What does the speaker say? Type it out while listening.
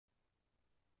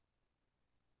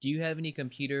Do you have any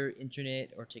computer,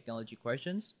 internet, or technology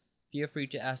questions? Feel free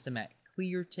to ask them at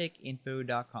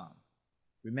ClearTechInfo.com.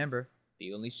 Remember,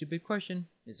 the only stupid question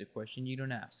is a question you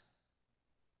don't ask.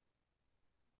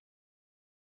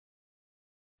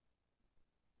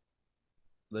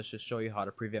 Let's just show you how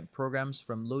to prevent programs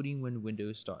from loading when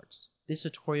Windows starts. This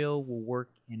tutorial will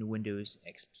work in Windows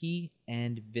XP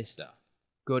and Vista.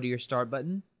 Go to your Start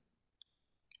button,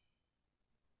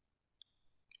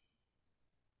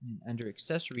 and under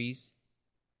Accessories,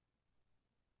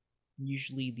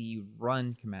 usually the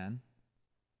Run command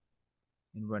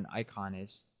and Run icon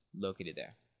is located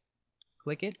there.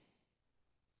 Click it,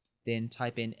 then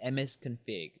type in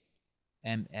msconfig,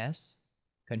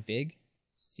 msconfig,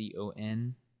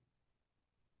 C-O-N-F-I-G.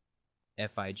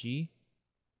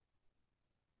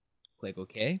 Click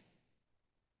OK.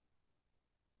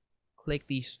 Click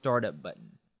the Startup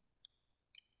button.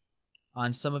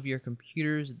 On some of your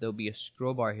computers, there'll be a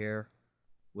scroll bar here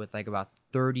with like about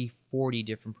 30-40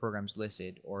 different programs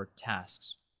listed or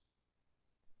tasks.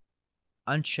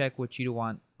 Uncheck what you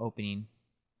want opening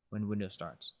when Windows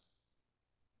starts.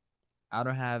 I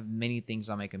don't have many things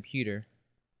on my computer,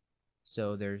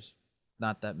 so there's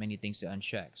not that many things to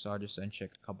uncheck, so I'll just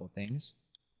uncheck a couple things.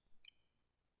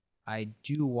 I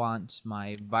do want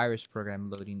my virus program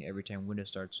loading every time Windows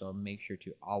starts, so I'll make sure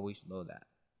to always load that.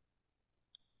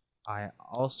 I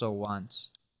also want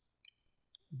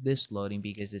this loading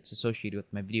because it's associated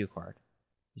with my video card.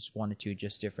 Just wanted to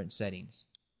adjust different settings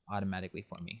automatically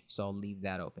for me, so I'll leave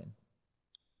that open.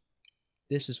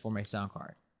 This is for my sound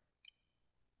card.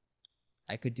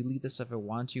 I could delete this if I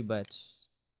want to, but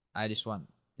I just want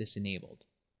this enabled.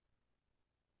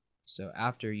 So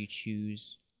after you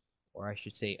choose, or I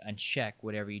should say uncheck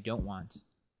whatever you don't want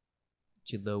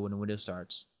to load when Windows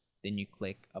starts, then you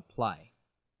click Apply.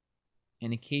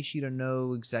 And in case you don't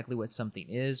know exactly what something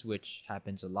is, which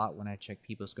happens a lot when I check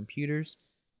people's computers,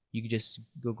 you can just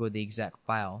go the exact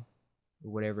file, or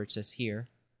whatever it says here,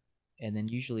 and then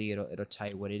usually it'll tell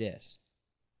you what it is.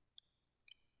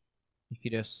 You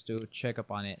can just do check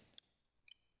up on it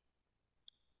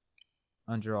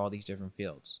under all these different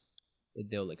fields.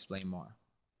 They'll explain more.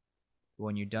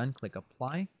 When you're done, click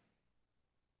Apply,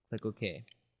 click OK.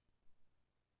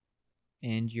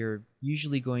 And you're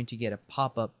usually going to get a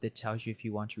pop-up that tells you if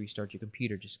you want to restart your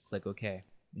computer. Just click OK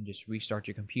and just restart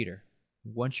your computer.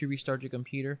 Once you restart your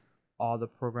computer, all the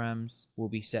programs will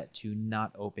be set to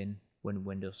not open when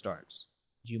Windows starts.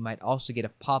 You might also get a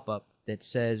pop-up that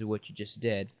says what you just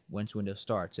did. Once Windows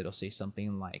starts, it'll say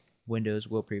something like, Windows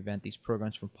will prevent these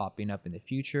programs from popping up in the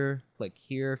future. Click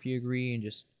here if you agree and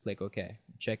just click OK.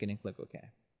 Check it and click OK.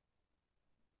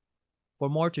 For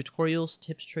more tutorials,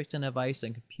 tips, tricks, and advice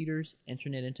on computers,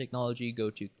 internet, and technology, go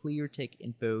to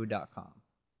ClearTechInfo.com.